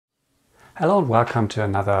Hello and welcome to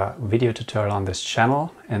another video tutorial on this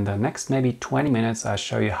channel. In the next maybe 20 minutes I'll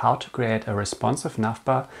show you how to create a responsive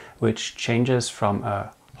navbar which changes from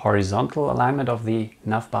a horizontal alignment of the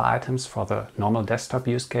navbar items for the normal desktop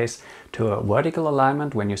use case to a vertical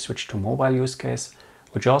alignment when you switch to mobile use case,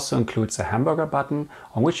 which also includes a hamburger button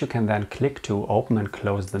on which you can then click to open and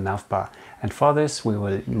close the navbar. And for this we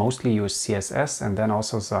will mostly use CSS and then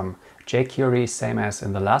also some JQuery, same as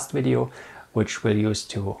in the last video, which we'll use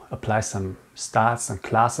to apply some styles and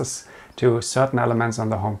classes to certain elements on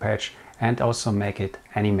the homepage and also make it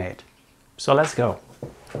animate. So let's go.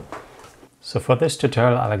 So for this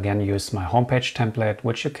tutorial I'll again use my homepage template,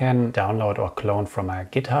 which you can download or clone from my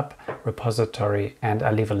GitHub repository, and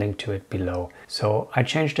I'll leave a link to it below. So I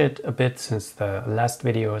changed it a bit since the last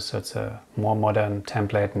video, so it's a more modern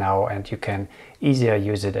template now and you can easier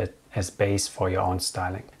use it as base for your own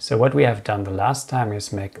styling. So what we have done the last time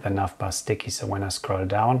is make the navbar sticky, so when I scroll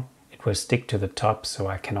down it will stick to the top so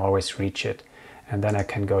I can always reach it. And then I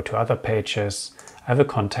can go to other pages. I have a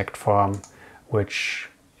contact form which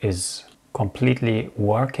is completely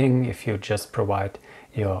working. If you just provide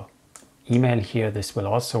your email here, this will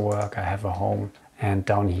also work. I have a home, and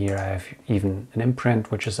down here I have even an imprint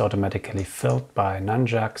which is automatically filled by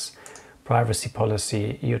nunjucks. Privacy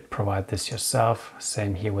policy, you'd provide this yourself.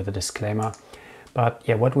 Same here with a disclaimer. But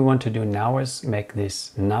yeah, what we want to do now is make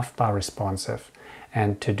this navbar responsive.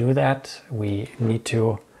 And to do that, we need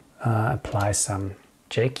to apply some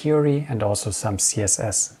jQuery and also some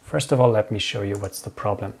CSS. First of all, let me show you what's the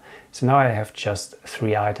problem. So now I have just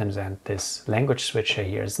 3 items and this language switcher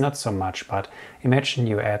here is not so much, but imagine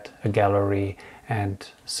you add a gallery and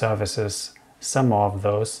services, some more of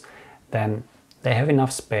those, then they have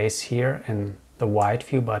enough space here in the wide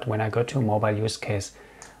view, but when I go to a mobile use case,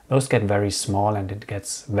 those get very small and it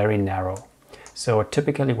gets very narrow. So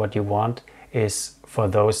typically what you want is for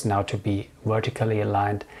those now to be vertically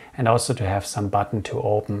aligned and also to have some button to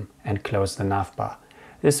open and close the navbar.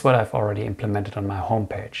 This is what I've already implemented on my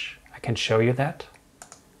homepage. I can show you that.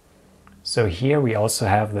 So here we also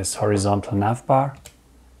have this horizontal navbar,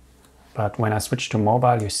 but when I switch to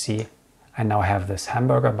mobile, you see I now have this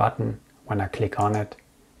hamburger button. When I click on it,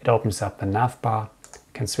 it opens up the navbar. I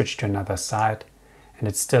can switch to another side and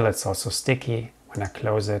it's also sticky when I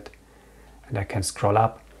close it, and I can scroll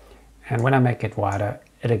up, and when I make it wider,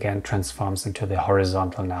 it again transforms into the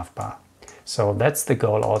horizontal navbar. So that's the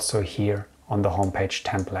goal also here on the homepage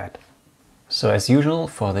template. So as usual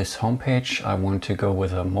for this homepage, I want to go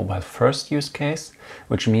with a mobile first use case,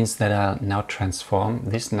 which means that I'll now transform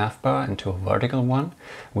this navbar into a vertical one,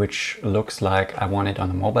 which looks like I want it on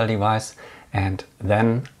a mobile device. And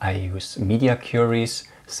then I use media queries,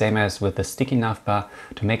 same as with the sticky navbar,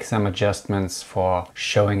 to make some adjustments for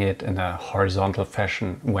showing it in a horizontal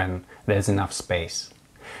fashion when there's enough space.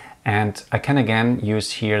 And I can again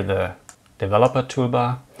use here the developer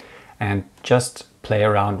toolbar and just play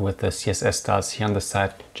around with the CSS styles here on the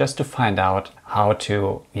side just to find out how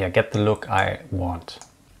to get the look I want.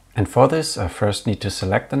 And for this I first need to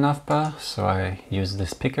select the navbar, so I use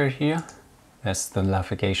this picker here. That's the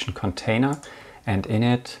navigation container, and in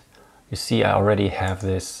it you see I already have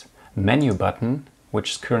this menu button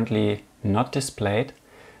which is currently not displayed.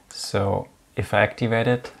 So if I activate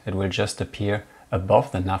it, it will just appear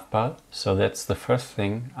above the navbar. So that's the first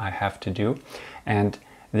thing I have to do. And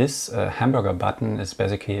this hamburger button is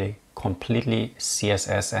basically completely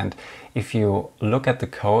CSS, and if you look at the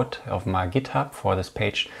code of my GitHub for this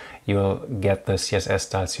page, you'll get the CSS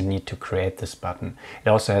styles you need to create this button. It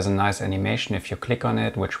also has a nice animation if you click on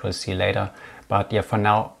it, which we'll see later. But yeah, for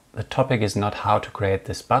now the topic is not how to create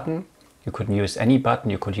this button. You could use any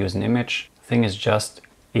button, you could use an image. The thing is just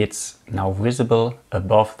it's now visible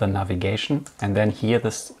above the navigation, and then here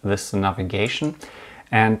this navigation.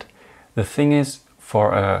 And the thing is,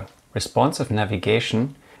 for a responsive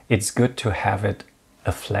navigation, it's good to have it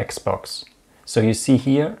a flex box. So you see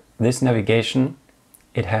here, this navigation,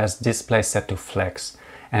 it has display set to flex.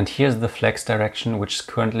 And here's the flex direction, which is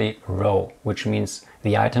currently row, which means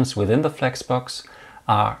the items within the flex box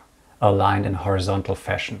are aligned in horizontal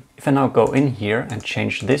fashion. If I now go in here and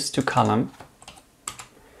change this to column,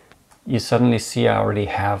 you suddenly see I already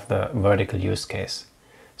have the vertical use case.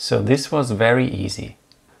 So this was very easy.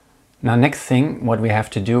 Now next thing, what we have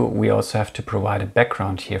to do, we also have to provide a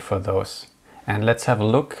background here for those. And let's have a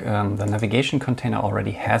look. The navigation container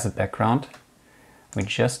already has a background. We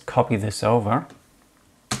just copy this over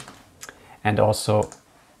and also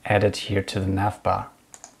add it here to the navbar.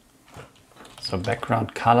 So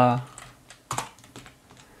background color,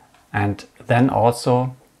 and then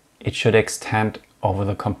also it should extend over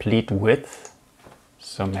the complete width.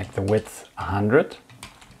 So make the width 100.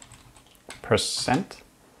 100%.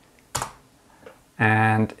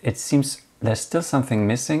 And it seems there's still something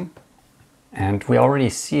missing. And we already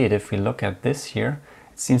see it if we look at this here.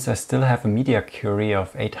 It seems I still have a media query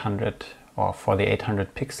of 800, or for the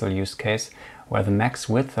 800 pixel use case, where the max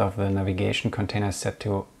width of the navigation container is set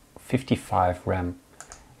to 55 rem.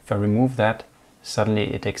 If I remove that,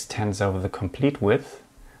 suddenly it extends over the complete width,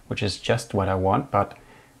 which is just what I want, but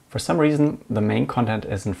for some reason the main content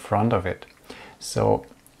is in front of it. So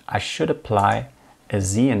I should apply a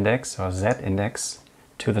z-index or z-index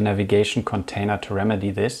to the navigation container to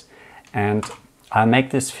remedy this, and I'll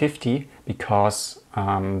make this 50 because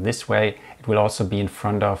this way it will also be in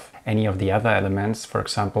front of any of the other elements. For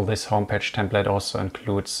example, this homepage template also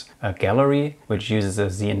includes a gallery which uses a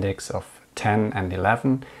z-index of 10 and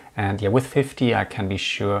 11, and yeah, with 50 I can be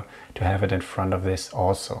sure to have it in front of this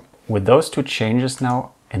also. With those two changes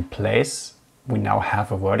now in place, we now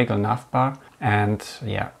have a vertical navbar, and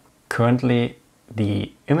yeah, currently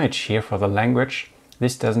the image here for the language,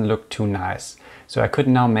 this doesn't look too nice. So I could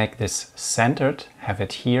now make this centered, have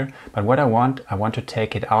it here, but what I want to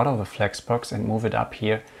take it out of the flexbox and move it up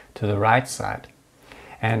here to the right side.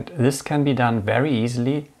 And this can be done very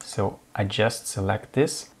easily, so I just select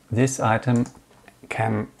this. This item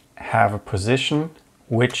can have a position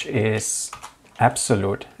which is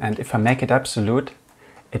absolute, and if I make it absolute,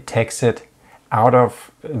 it takes it out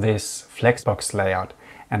of this flexbox layout.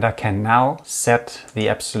 And I can now set the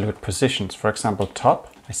absolute positions. For example,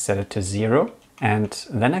 top, I set it to 0. And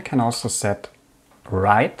then I can also set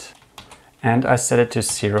right, and I set it to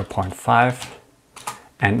 0.5.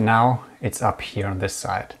 And now it's up here on this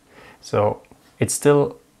side. So it's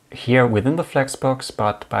still here within the flexbox,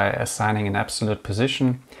 but by assigning an absolute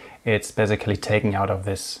position, it's basically taken out of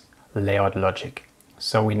this layout logic.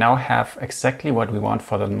 So we now have exactly what we want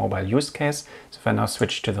for the mobile use case. So if I now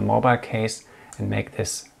switch to the mobile case and make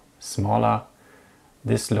this smaller,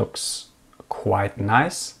 this looks quite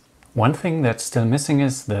nice. One thing that's still missing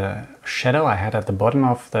is the shadow I had at the bottom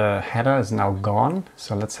of the header is now gone.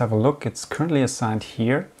 So let's have a look. It's currently assigned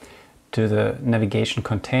here to the navigation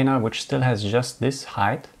container, which still has just this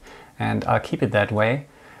height, and I'll keep it that way.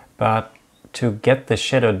 But to get the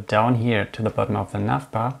shadow down here to the bottom of the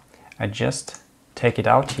navbar, I just take it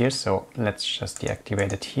out here. So let's just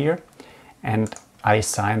deactivate it here, and I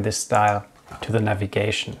assign this style to the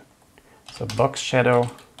navigation. So box shadow,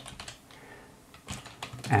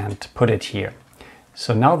 and put it here.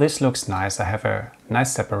 So now this looks nice. I have a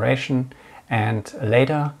nice separation, and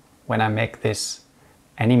later when I make this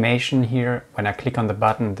animation here, when I click on the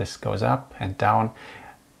button, this goes up and down.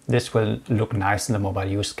 This will look nice in the mobile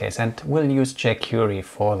use case, and we'll use jQuery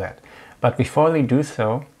for that. But before we do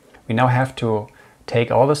so, we now have to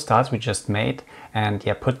take all the styles we just made and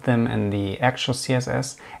put them in the actual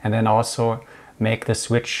CSS, and then also make the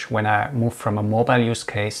switch when I move from a mobile use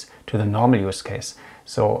case to the normal use case.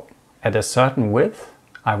 So at a certain width,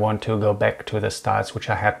 I want to go back to the styles which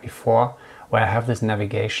I had before, where I have this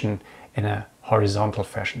navigation in a horizontal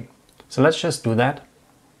fashion. So let's just do that.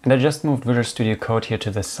 And I just moved Visual Studio Code here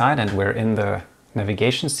to the side, and we're in the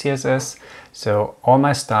navigation CSS. So all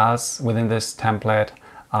my styles within this template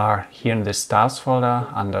are here in this styles folder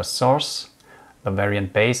under source. The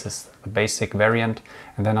variant base is the basic variant,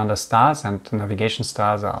 and then under styles and navigation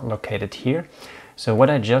styles are located here. So what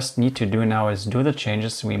I just need to do now is do the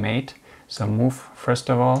changes we made. So move, first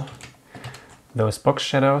of all, those box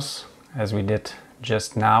shadows, as we did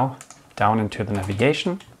just now, down into the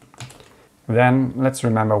navigation. Then let's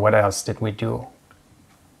remember, what else did we do?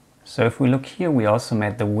 So if we look here, we also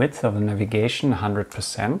made the width of the navigation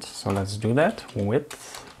 100%. So let's do that,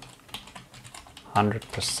 width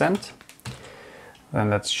 100%. Then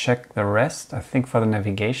let's check the rest. I think for the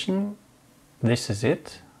navigation, this is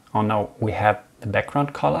it. Oh no, we have the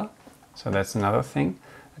background color. So that's another thing.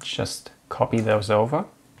 Let's just copy those over.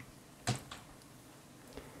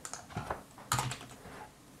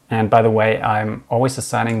 And by the way, I'm always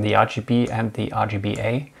assigning the RGB and the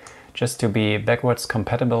RGBA just to be backwards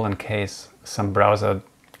compatible in case some browser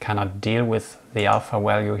cannot deal with the alpha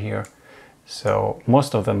value here. So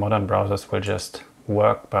most of the modern browsers will just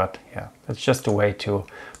work, but yeah, it's just a way to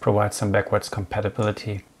provide some backwards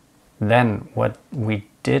compatibility. Then what we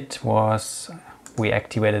did was we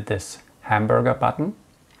activated this hamburger button.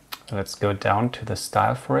 Let's go down to the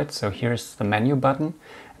style for it. So here's the menu button.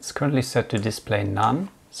 It's currently set to display none.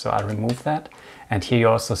 So I remove that. And here you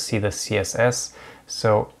also see the CSS.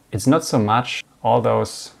 So it's not so much all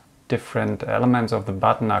those different elements of the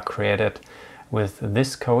button are created with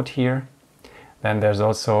this code here. Then there's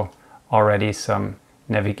also already some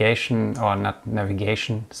navigation, or not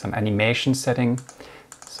navigation, some animation setting.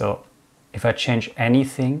 So if I change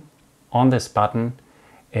anything on this button,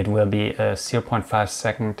 it will be a 0.5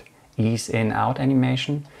 second ease in out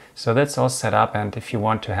animation. So that's all set up, and if you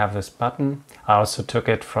want to have this button, I also took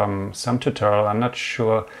it from some tutorial. I'm not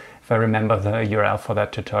sure if I remember the URL for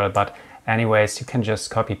that tutorial, but anyways, you can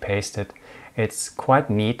just copy paste it. It's quite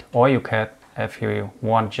neat, or you can, if you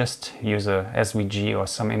want, just use a SVG or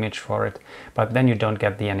some image for it, but then you don't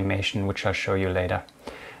get the animation, which I'll show you later.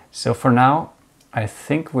 So for now, I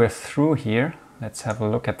think we're through here. Let's have a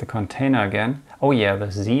look at the container again. Oh yeah,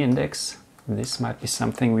 the Z index. This might be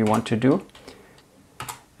something we want to do.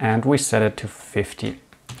 And we set it to 50.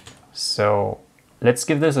 So let's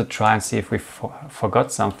give this a try and see if we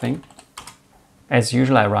forgot something. As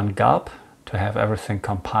usual, I run gulp to have everything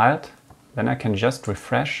compiled. Then I can just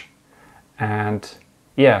refresh. And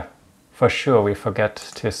yeah, for sure we forget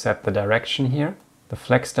to set the direction here. The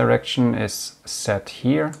flex direction is set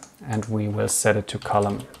here, and we will set it to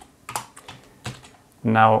column.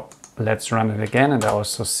 Now let's run it again, and I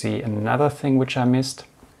also see another thing which I missed.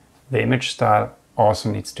 The image style also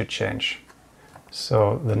needs to change.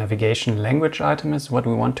 So the navigation language item is what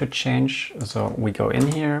we want to change. So we go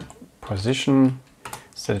in here, position,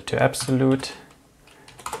 set it to absolute.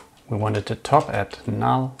 We wanted the top at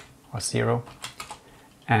null or 0,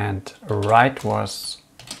 and right was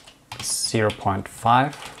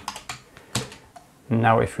 0.5.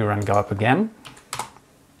 Now if we run gulp again,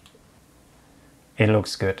 it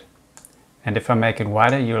looks good. And if I make it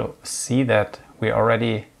wider, you'll see that we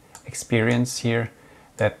already experience here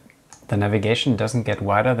that the navigation doesn't get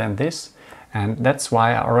wider than this. And that's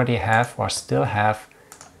why I already have, or still have,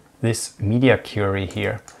 this media query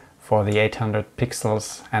here for the 800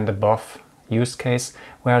 pixels and above use case,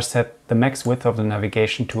 where I set the max width of the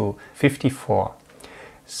navigation to 54.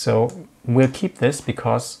 So we'll keep this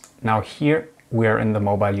because now here we're in the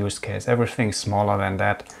mobile use case. Everything's smaller than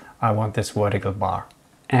that. I want this vertical bar.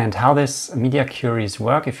 And how this media queries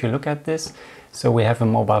work, if you look at this, so we have a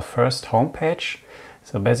mobile first homepage.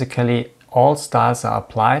 So basically all styles are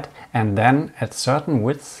applied, and then at certain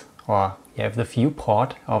width, or if the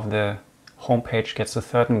viewport of the homepage gets a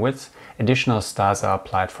certain width, additional styles are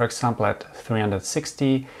applied. For example, at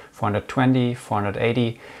 360, 420,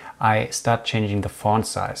 480, I start changing the font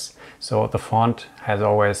size. So the font has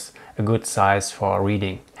always a good size for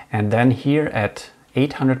reading. And then here at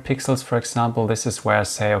 800 pixels, for example, this is where I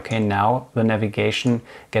say, okay, now the navigation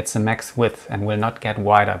gets a max width and will not get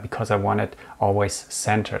wider because I want it always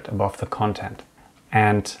centered above the content.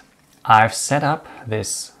 And I've set up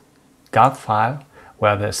this gulp file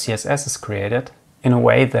where the CSS is created in a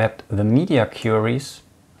way that the media queries,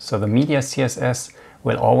 so the media CSS,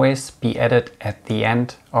 will always be added at the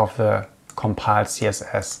end of the compiled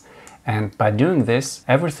CSS. And by doing this,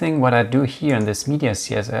 everything what I do here in this media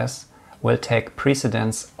CSS will take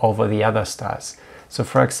precedence over the other styles. So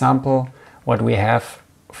for example, what we have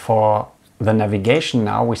for the navigation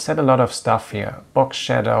now, we set a lot of stuff here, box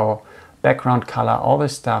shadow, background color, all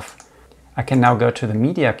this stuff. I can now go to the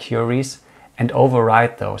media queries and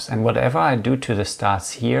override those, and whatever I do to the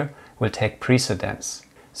styles here will take precedence.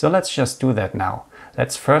 So let's just do that now.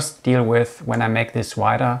 Let's first deal with, when I make this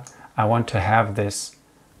wider, I want to have this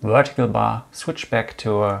vertical bar switch back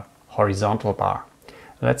to a horizontal bar.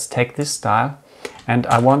 Let's take this style, and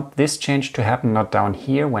I want this change to happen not down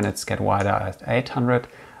here when it's get wider at 800.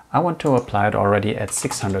 I want to apply it already at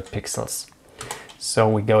 600 pixels. So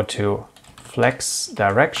we go to flex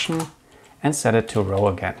direction and set it to row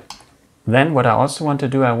again. Then what I also want to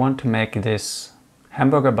do, I want to make this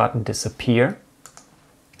hamburger button disappear.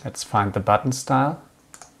 Let's find the button style.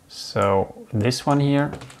 So this one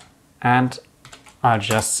here, and I'll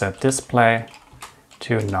just set display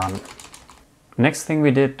to none. Next thing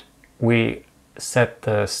we did, we set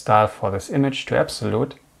the style for this image to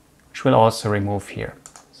absolute, which we'll also remove here.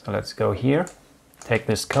 So let's go here, take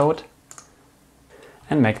this code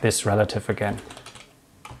and make this relative again.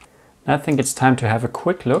 Now I think it's time to have a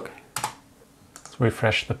quick look. Let's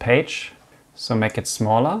refresh the page. So make it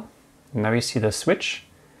smaller. Now you see the switch.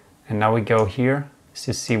 And now we go here. As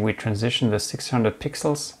you see, we transition the 600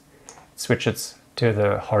 pixels. It switches to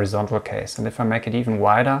the horizontal case. And if I make it even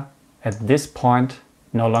wider, at this point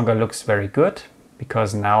no longer looks very good,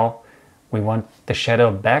 because now we want the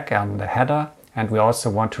shadow back on the header, and we also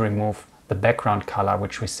want to remove the background color,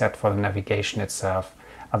 which we set for the navigation itself.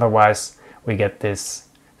 Otherwise we get this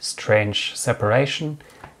strange separation.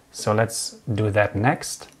 So let's do that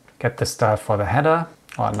next. Get the style for the header,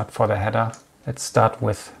 or not for the header. Let's start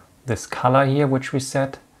with this color here, which we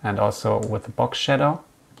set, and also with the box shadow.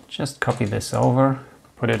 Just copy this over,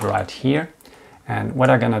 put it right here. And what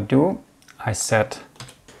I'm gonna do, I set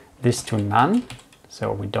this to none,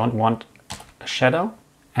 so we don't want a shadow.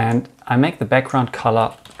 And I make the background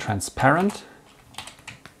color transparent.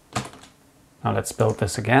 Now let's build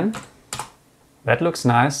this again. That looks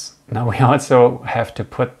nice. Now we also have to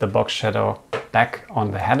put the box shadow back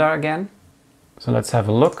on the header again. So let's have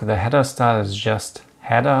a look. The header style is just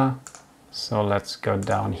header. So let's go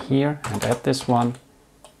down here and add this one.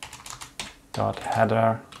 Dot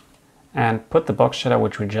header. And put the box shadow,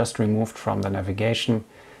 which we just removed from the navigation,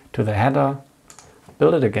 to the header.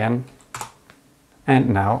 Build it again. And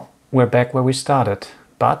now we're back where we started.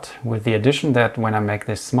 But with the addition that when I make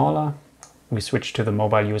this smaller, we switch to the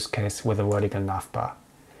mobile use case with a vertical navbar.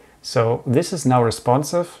 So this is now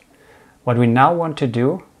responsive. What we now want to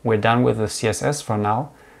do, we're done with the CSS for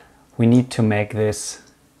now. We need to make this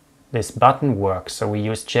button work. So we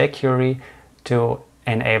use jQuery to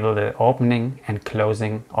enable the opening and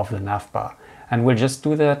closing of the navbar. And we'll just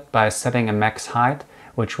do that by setting a max height,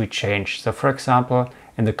 which we change. So for example,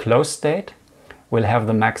 in the close state, we'll have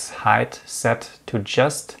the max height set to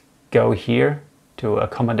just go here to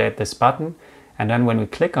accommodate this button. And then when we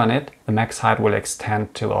click on it, the max height will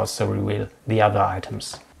extend to also reveal the other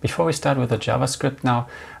items. Before we start with the JavaScript now,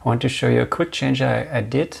 I want to show you a quick change I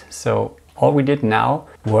did. So all we did now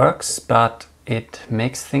works, but it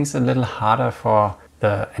makes things a little harder for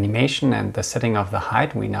the animation and the setting of the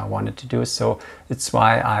height we now wanted to do. So it's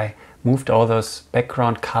why I moved all those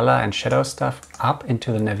background color and shadow stuff up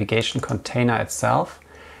into the navigation container itself.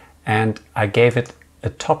 And I gave it a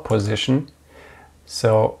top position.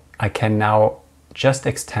 So I can now just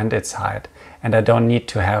extend its height, and I don't need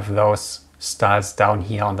to have those styles down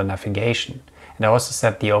here on the navigation. And I also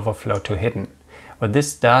set the overflow to hidden. What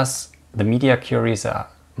this does, the media queries are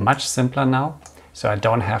much simpler now, so I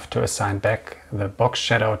don't have to assign back the box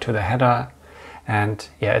shadow to the header. And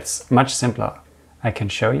yeah, it's much simpler. I can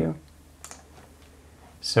show you.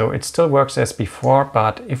 So it still works as before,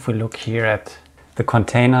 but if we look here at the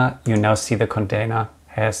container, you now see the container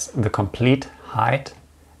has the complete height,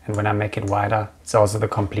 and when I make it wider, it's also the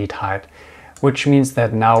complete height, which means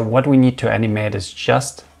that now what we need to animate is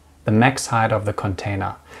just the max height of the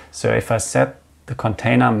container. So if I set the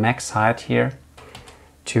container max height here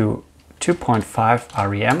to 2.5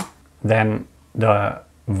 rem, then the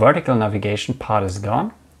vertical navigation part is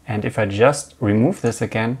gone, and if I just remove this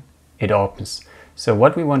again, it opens. So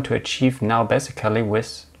what we want to achieve now basically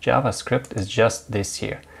with JavaScript is just this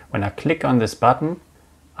here. When I click on this button,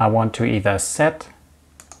 I want to either set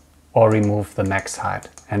or remove the max height,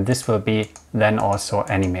 and this will be then also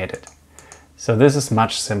animated. So this is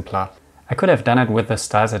much simpler. I could have done it with the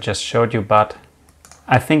styles I just showed you, but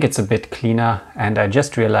I think it's a bit cleaner, and I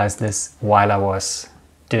just realized this while I was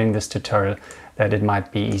doing this tutorial, that it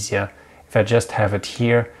might be easier if I just have it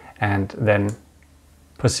here and then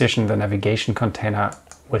position the navigation container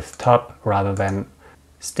with top rather than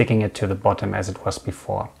sticking it to the bottom as it was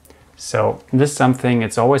before. So this is something,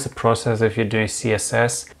 it's always a process if you're doing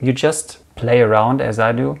CSS. You just play around as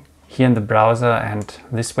I do here in the browser, and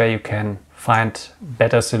this way you can find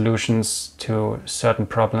better solutions to certain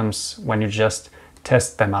problems when you just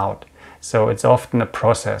test them out. So it's often a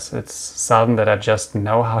process. It's seldom that I just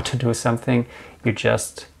know how to do something. You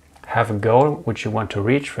just have a goal which you want to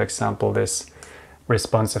reach, for example, this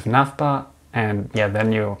responsive navbar, and yeah,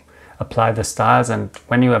 then you apply the styles, and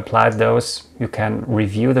when you apply those, you can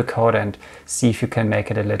review the code and see if you can make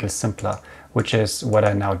it a little simpler, which is what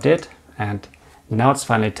I now did. And now it's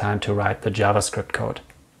finally time to write the JavaScript code.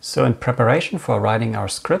 So in preparation for writing our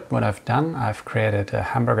script, what I've done, I've created a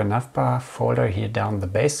hamburger navbar folder here down the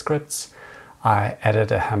base scripts. I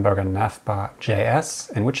added a hamburger navbar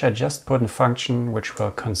JS, in which I just put a function which will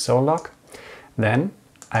console log. Then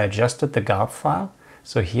I adjusted the gulp file.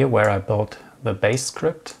 So here where I built the base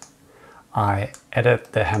script, I added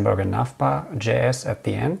the hamburger navbar JS at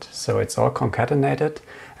the end, so it's all concatenated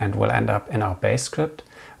and will end up in our base script,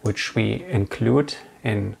 which we include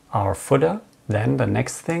in our footer. Then the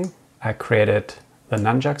next thing, I created the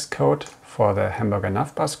nunjucks code for the hamburger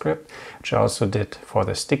navbar script, which I also did for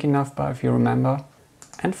the sticky navbar, if you remember.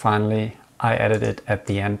 And finally, I added it at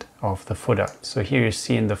the end of the footer. So here you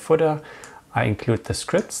see in the footer, I include the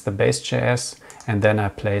scripts, the base.js, and then I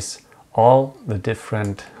place all the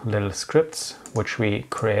different little scripts which we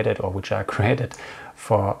created, or which I created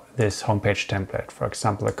for this homepage template. For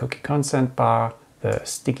example, the cookie consent bar, the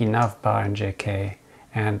sticky navbar in JK,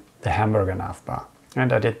 and the hamburger navbar.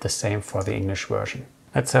 And I did the same for the English version.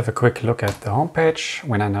 Let's have a quick look at the homepage.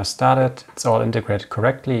 When I now started, it's all integrated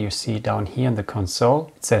correctly. You see down here in the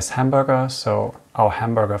console, it says hamburger, so our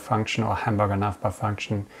hamburger function or hamburger navbar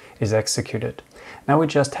function is executed. Now we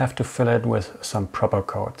just have to fill it with some proper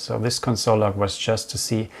code. So this console log was just to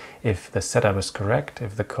see if the setup is correct,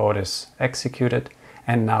 if the code is executed,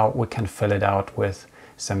 and now we can fill it out with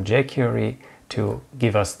some jQuery to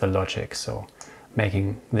give us the logic, so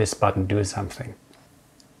making this button do something.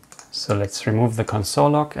 So let's remove the console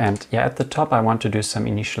log, and yeah, at the top I want to do some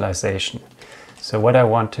initialization. So what I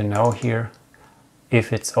want to know here,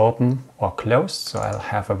 if it's open or closed, so I'll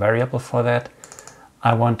have a variable for that.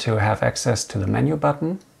 I want to have access to the menu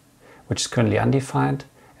button, which is currently undefined,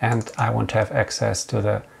 and I want to have access to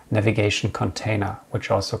the navigation container,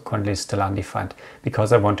 which also currently is still undefined,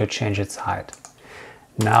 because I want to change its height.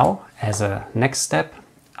 Now, as a next step,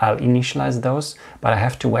 I'll initialize those, but I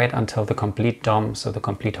have to wait until the complete DOM, so the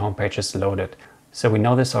complete homepage is loaded. So we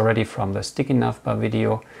know this already from the sticky navbar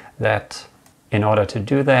video, that in order to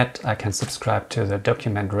do that, I can subscribe to the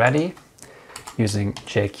document ready using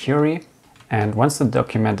jQuery. And once the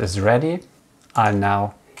document is ready, I'll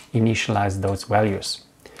now initialize those values.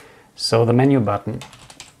 So the menu button,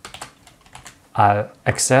 I'll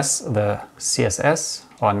access the CSS,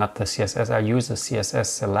 or not the CSS, I use a CSS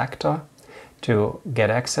selector to get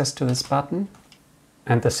access to this button.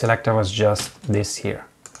 And the selector was just this here.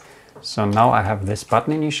 So now I have this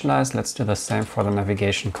button initialized. Let's do the same for the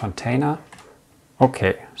navigation container.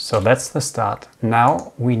 Okay, so that's the start.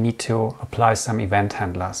 Now we need to apply some event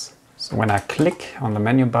handlers. So when I click on the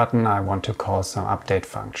menu button, I want to call some update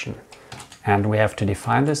function. And we have to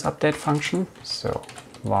define this update function. So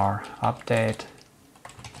var update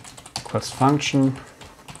equals function.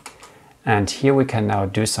 And here we can now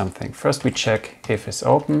do something. First we check if it's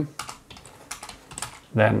open.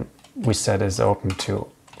 Then we set is open to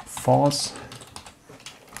false.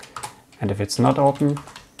 And if it's not open,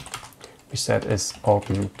 we set is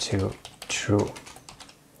open to true.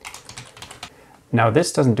 Now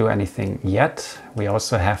this doesn't do anything yet. We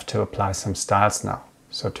also have to apply some styles now,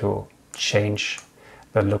 so to change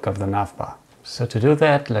the look of the navbar. So to do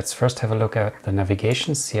that, let's first have a look at the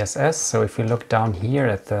navigation CSS. So if we look down here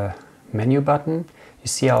at the menu button, you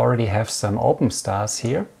see I already have some open styles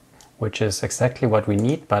here, which is exactly what we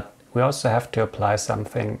need, but we also have to apply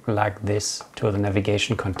something like this to the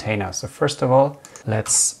navigation container. So first of all,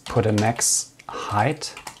 let's put a max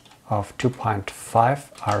height of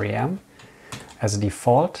 2.5 rem as a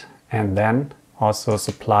default, and then also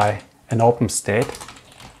supply an open state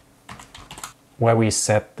where we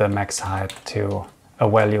set the max height to a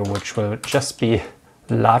value which will just be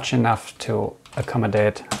large enough to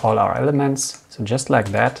accommodate all our elements. So just like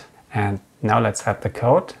that. And now let's add the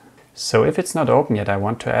code. So if it's not open yet, I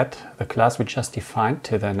want to add the class we just defined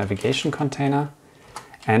to the navigation container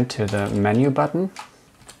and to the menu button.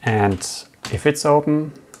 And if it's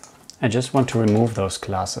open, I just want to remove those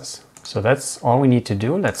classes. So that's all we need to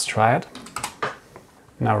do. Let's try it.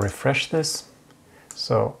 Now refresh this.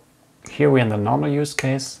 So here we're in the normal use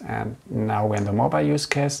case, and now we're in the mobile use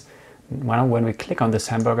case. Now when we click on this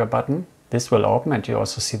hamburger button, this will open, and you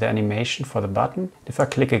also see the animation for the button. If I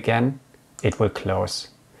click again, it will close.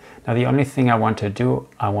 Now the only thing I want to do,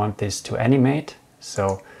 I want this to animate.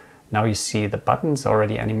 So now you see the button's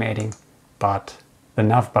already animating, but the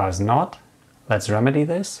navbar is not. Let's remedy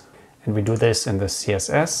this. And we do this in the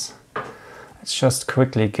CSS. Let's just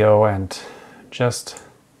quickly go and just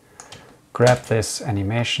grab this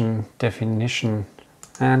animation definition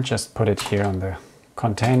and just put it here on the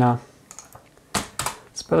container.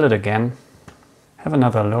 Let's build it again. Have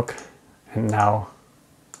another look, and now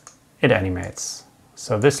it animates.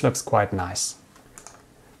 So this looks quite nice.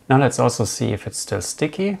 Now let's also see if it's still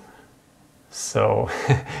sticky. So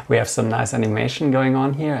we have some nice animation going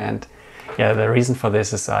on here, and yeah, the reason for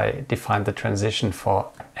this is I defined the transition for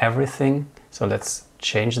everything. So let's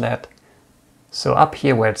change that. So up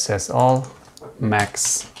here where it says all,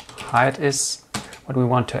 max height is what we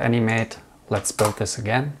want to animate. Let's build this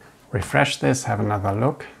again. Refresh this, have another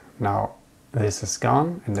look. Now this is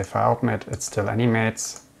gone, and if I open it, it still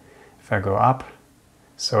animates. If I go up,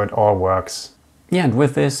 so it all works. Yeah, and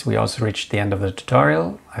with this we also reached the end of the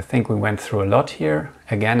tutorial. I think we went through a lot here.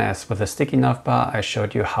 Again, as with the sticky navbar, I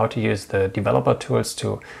showed you how to use the developer tools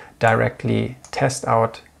to directly test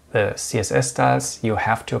out the CSS styles you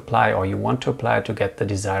have to apply or you want to apply to get the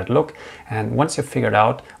desired look. And once you've figured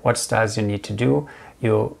out what styles you need to do,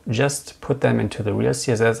 you just put them into the real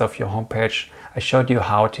CSS of your homepage. I showed you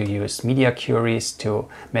how to use media queries to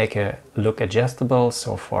make a look adjustable.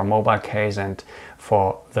 So for mobile case and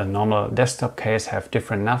for the normal desktop case have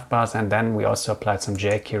different navbars. And then we also applied some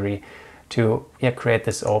jQuery to create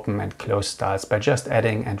this open and close styles by just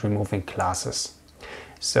adding and removing classes.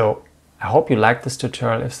 So I hope you liked this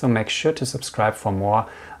tutorial. If so, make sure to subscribe for more.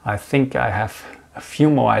 I think I have a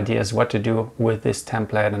few more ideas what to do with this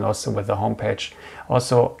template and also with the homepage.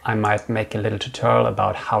 Also, I might make a little tutorial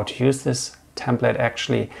about how to use this template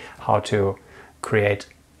actually, how to create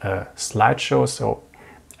a slideshow. So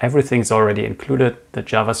everything's already included, the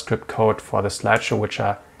JavaScript code for the slideshow, which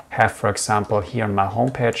I have, for example, here on my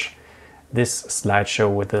homepage. This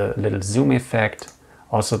slideshow with a little zoom effect,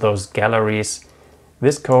 also those galleries.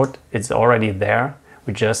 This code is already there.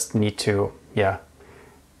 We just need to,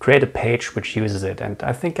 create a page which uses it. And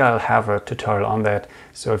I think I'll have a tutorial on that.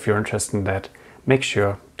 So if you're interested in that, make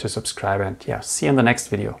sure to subscribe and see you in the next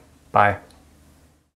video. Bye.